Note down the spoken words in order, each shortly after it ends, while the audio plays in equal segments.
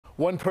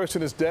One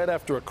person is dead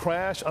after a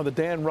crash on the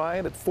Dan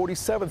Ryan at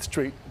 47th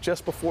Street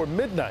just before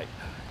midnight.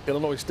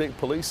 Illinois State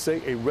Police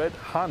say a red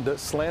Honda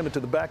slammed into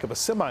the back of a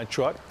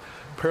semi-truck.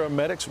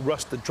 Paramedics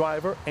rushed the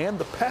driver and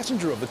the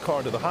passenger of the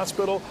car to the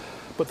hospital,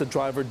 but the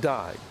driver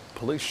died.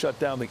 Police shut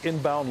down the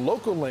inbound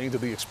local lanes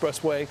of the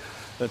expressway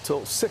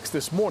until 6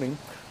 this morning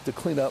to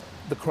clean up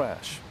the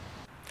crash.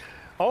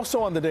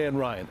 Also on the Dan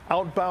Ryan,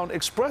 outbound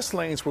express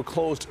lanes were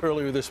closed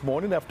earlier this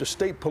morning after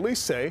state police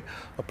say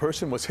a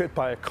person was hit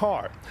by a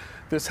car.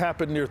 This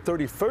happened near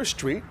 31st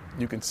Street.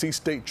 You can see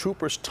state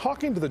troopers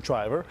talking to the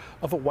driver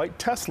of a white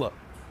Tesla.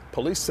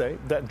 Police say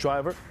that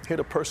driver hit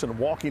a person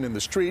walking in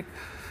the street,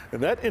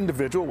 and that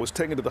individual was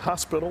taken to the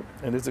hospital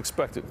and is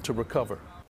expected to recover.